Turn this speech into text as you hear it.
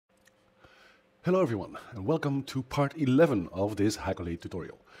Hello everyone, and welcome to part 11 of this Hackolade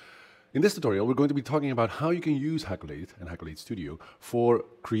tutorial. In this tutorial, we're going to be talking about how you can use Hackolade and Hackolade Studio for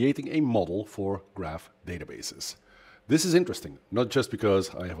creating a model for graph databases. This is interesting, not just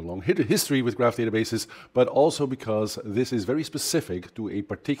because I have a long history with graph databases, but also because this is very specific to a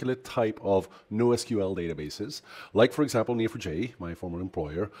particular type of NoSQL databases, like for example Neo4j, my former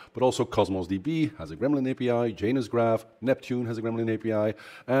employer, but also Cosmos DB has a Gremlin API, Janus Graph, Neptune has a Gremlin API,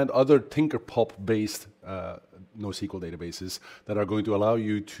 and other Tinkerpop-based NoSQL databases that are going to allow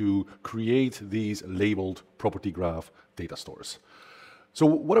you to create these labeled property graph data stores. So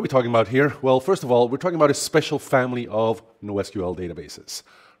what are we talking about here? Well, first of all, we're talking about a special family of NoSQL databases,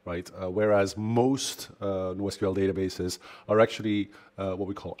 right? Whereas most NoSQL databases are actually what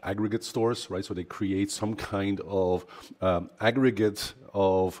we call aggregate stores, right? So they create some kind of aggregate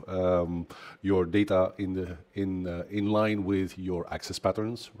of your data in line with your access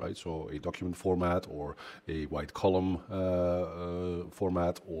patterns, right? So a document format or a white column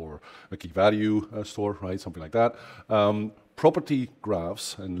format or a key value store, right? Something like that. Property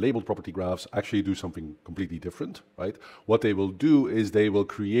graphs and labeled property graphs actually do something completely different, right? What they will do is they will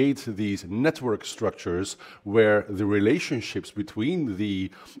create these network structures where the relationships between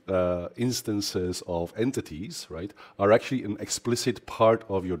the instances of entities, right, are actually an explicit part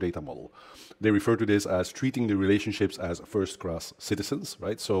of your data model. They refer to this as treating the relationships as first-class citizens,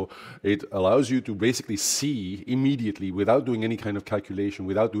 right? So it allows you to basically see immediately, without doing any kind of calculation,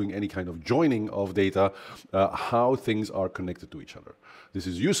 without doing any kind of joining of data, how things are connected to each other. This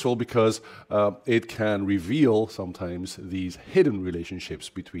is useful because it can reveal sometimes these hidden relationships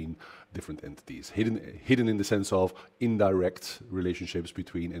between different entities, hidden in the sense of indirect relationships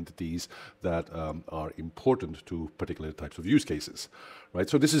between entities that are important to particular types of use cases, right?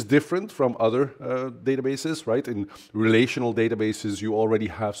 So this is different from other databases, right? In relational databases, you already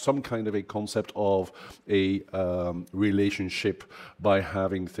have some kind of a concept of a relationship by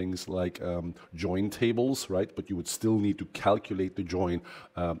having things like join tables, right? But you would still need to calculate the join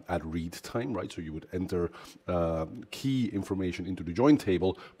at read time, right? So you would enter key information into the join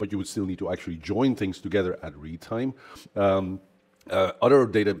table, but you would still need to actually join things together at read time. Other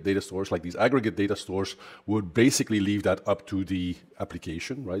data stores, like these aggregate data stores, would basically leave that up to the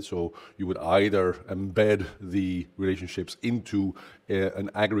application, right? So you would either embed the relationships into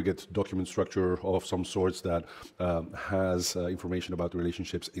an aggregate document structure of some sorts that has information about the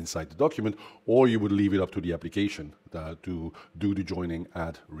relationships inside the document, or you would leave it up to the application to do the joining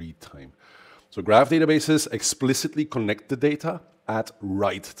at read time. So graph databases explicitly connect the data at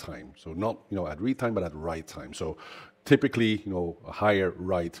write time. So not at read time, but at write time. So typically, a higher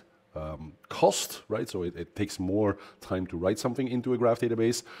write cost, right? So it takes more time to write something into a graph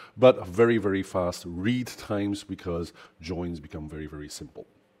database, but very, very fast read times because joins become very, very simple.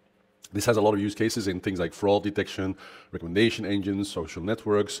 This has a lot of use cases in things like fraud detection, recommendation engines, social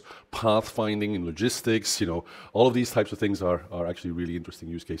networks, path finding in logistics. All of these types of things are actually really interesting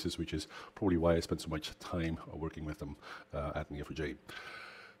use cases, which is probably why I spent so much time working with them at Neo4j.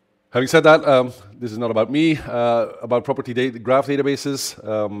 Having said that, this is not about me. About graph databases,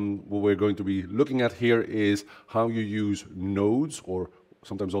 what we're going to be looking at here is how you use nodes, or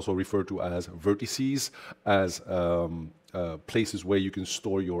sometimes also referred to as vertices, as places where you can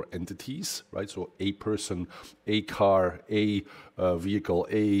store your entities, right? So a person, a car, a vehicle,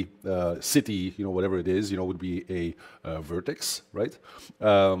 a city, whatever it is, would be a vertex, right?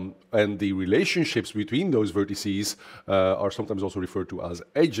 And the relationships between those vertices are sometimes also referred to as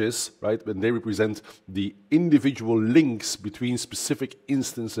edges, right? And they represent the individual links between specific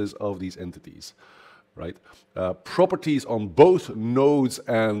instances of these entities. Right? Properties on both nodes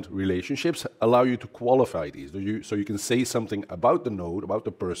and relationships allow you to qualify these. So you can say something about the node, about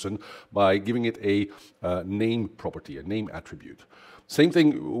the person, by giving it a name property, a name attribute. Same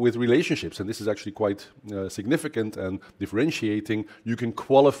thing with relationships, and this is actually quite significant and differentiating. You can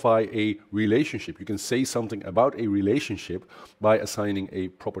qualify a relationship. You can say something about a relationship by assigning a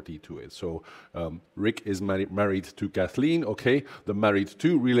property to it. So Rick is married to Kathleen. Okay, the married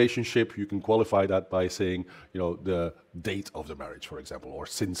to relationship, you can qualify that by saying, the date of the marriage, for example, or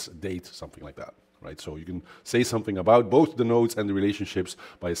since date, something like that. Right? So you can say something about both the nodes and the relationships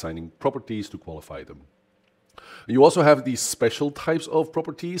by assigning properties to qualify them. You also have these special types of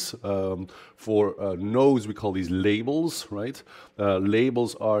properties. For nodes, we call these labels, right?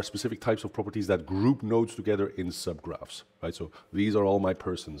 Labels are specific types of properties that group nodes together in subgraphs, right? So these are all my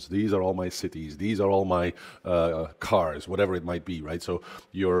persons, these are all my cities, these are all my cars, whatever it might be, right? So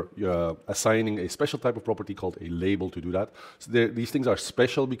you're assigning a special type of property called a label to do that. So these things are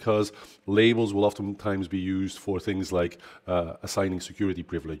special because labels will oftentimes be used for things like assigning security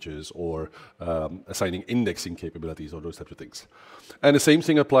privileges or assigning indexing capabilities or those types of things. And the same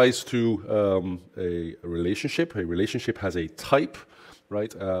thing applies to a relationship. A relationship has a type,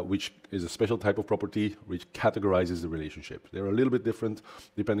 right, which is a special type of property which categorizes the relationship. They're a little bit different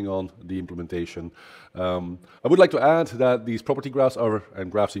depending on the implementation. I would like to add that these property graphs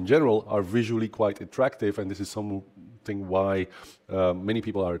and graphs in general are visually quite attractive, and this is something why many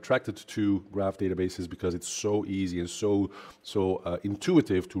people are attracted to graph databases, because it's so easy and so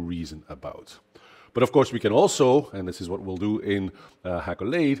intuitive to reason about. But of course, we can also, and this is what we'll do in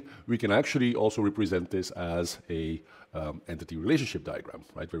Hackolade, we can actually also represent this as a entity relationship diagram,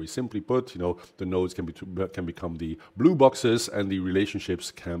 right? Very simply put, the nodes can become the blue boxes, and the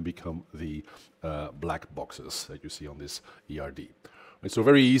relationships can become the black boxes that you see on this ERD. Right, so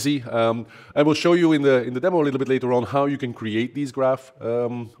very easy. I will show you in the demo a little bit later on how you can create these graph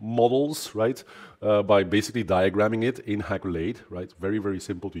models, right? By basically diagramming it in Hackolade, right? Very, very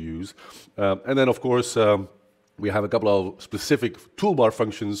simple to use. And then, of course, we have a couple of specific toolbar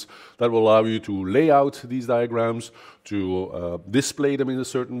functions that will allow you to lay out these diagrams, to display them in a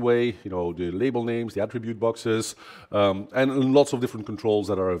certain way, the label names, the attribute boxes, and lots of different controls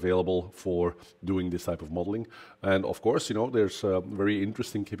that are available for doing this type of modeling. And of course, there's very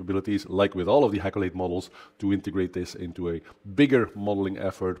interesting capabilities, like with all of the Hackolade models, to integrate this into a bigger modeling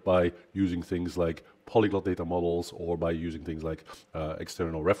effort by using things like polyglot data models, or by using things like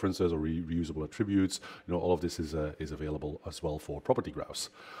external references or reusable attributes. All of this is available as well for property graphs.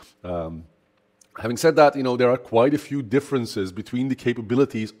 Having said that, there are quite a few differences between the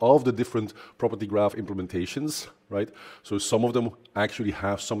capabilities of the different property graph implementations, right? So some of them actually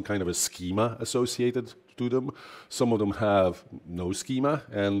have some kind of a schema associated to them. Some of them have no schema,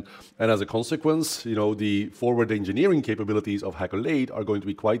 and as a consequence, the forward engineering capabilities of Hackolade are going to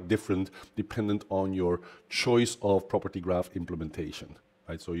be quite different dependent on your choice of property graph implementation.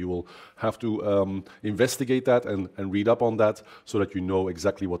 Right, so you will have to investigate that and read up on that so that you know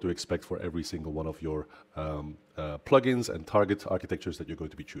exactly what to expect for every single one of your plugins and target architectures that you're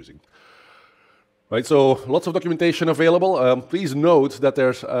going to be choosing. Right, so lots of documentation available. Please note that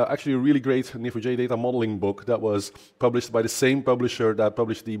there's actually a really great Neo4j data modeling book that was published by the same publisher that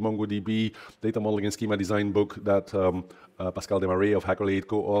published the MongoDB data modeling and schema design book that Pascal Desmarais of Hackolade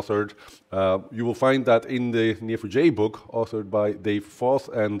co-authored. You will find that in the Neo4j book, authored by Dave Foth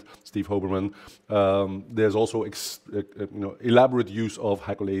and Steve Hoberman, there's also elaborate use of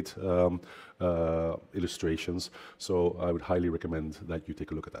Hackolade illustrations. So I would highly recommend that you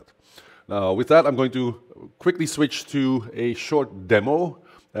take a look at that. Now, with that, I'm going to quickly switch to a short demo,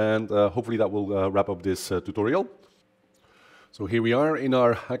 and hopefully that will wrap up this tutorial. So here we are in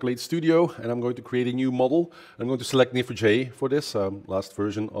our Hackolade studio, and I'm going to create a new model. I'm going to select Neo4j for this, last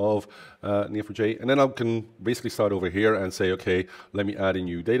version of Neo4j, and then I can basically start over here and say, okay, let me add a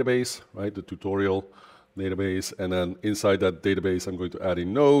new database, right, the tutorial database, and then inside that database I'm going to add a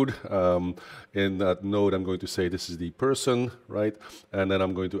node. In that node I'm going to say this is the person, right, and then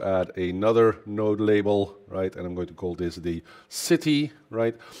I'm going to add another node label, right, and I'm going to call this the city,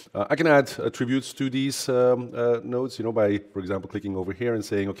 right. I can add attributes to these nodes, by, for example, clicking over here and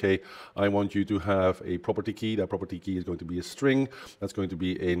saying, okay, I want you to have a property key. That property key is going to be a string. That's going to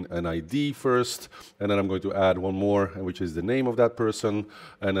be in an ID first, and then I'm going to add one more, which is the name of that person,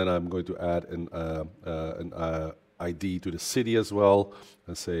 and then I'm going to add an ID to the city as well,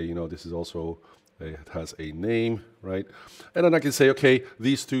 and say, this is also, it has a name, right? And then I can say, okay,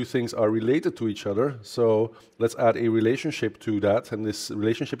 these two things are related to each other, so let's add a relationship to that, and this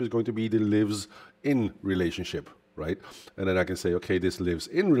relationship is going to be the lives in relationship, right? And then I can say, okay, this lives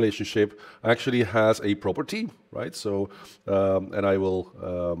in relationship actually has a property, right? So, and I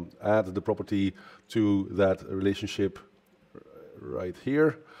will add the property to that relationship right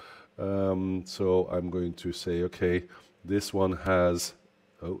here. So I'm going to say, okay, this one has,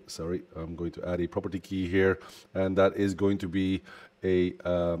 I'm going to add a property key here, and that is going to be a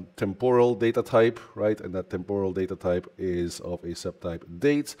temporal data type, right? And that temporal data type is of a subtype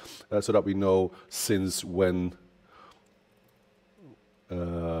date, so that we know since when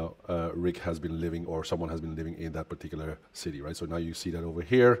Rick has been living, or someone has been living in that particular city, right? So now you see that over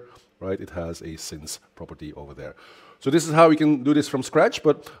here, right? It has a since property over there. So this is how we can do this from scratch,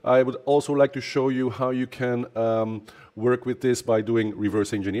 but I would also like to show you how you can work with this by doing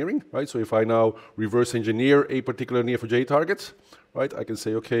reverse engineering, right? So if I now reverse engineer a particular Neo4j target, right, I can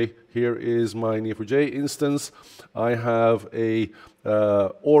say, okay, here is my Neo4j instance. I have a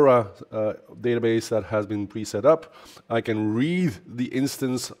Aura database that has been pre-set up. I can read the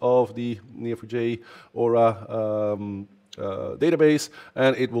instance of the Neo4j Aura database,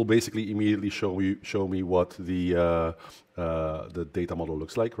 and it will basically immediately show me what the data model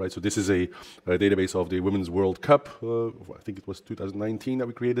looks like, right? So this is a database of the Women's World Cup. I think it was 2019 that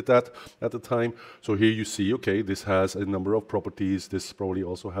we created that at the time. So here you see, okay, this has a number of properties. This probably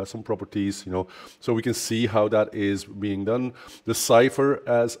also has some properties, you know. So we can see how that is being done. The cipher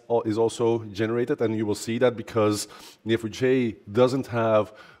is also generated, and you will see that because Neo4j doesn't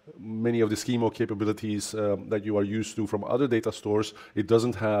have many of the schema capabilities that you are used to from other data stores. It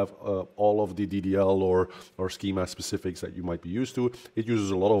doesn't have all of the DDL or schema specifics that you might be used to. It uses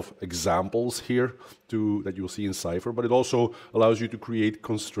a lot of examples here that you'll see in Cypher, but it also allows you to create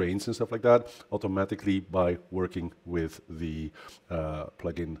constraints and stuff like that automatically by working with the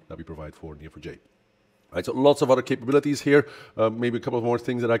plugin that we provide for Neo4j. Right, so lots of other capabilities here. Maybe a couple of more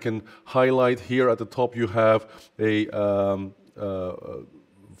things that I can highlight. Here at the top you have a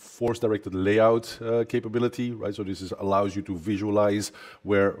force-directed layout capability, right? So this allows you to visualize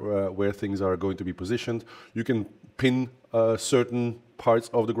where things are going to be positioned. You can pin certain parts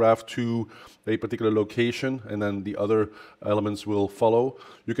of the graph to a particular location, and then the other elements will follow.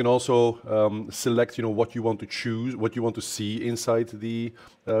 You can also select, you know, what you want to choose, what you want to see inside the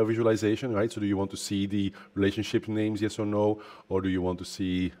visualization, right? So do you want to see the relationship names, yes or no, or do you want to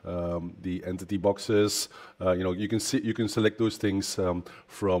see the entity boxes? You know, you can select those things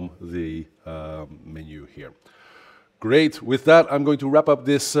from the menu here. Great. With that, I'm going to wrap up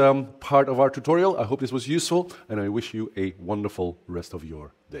this part of our tutorial. I hope this was useful, and I wish you a wonderful rest of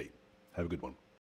your day. Have a good one.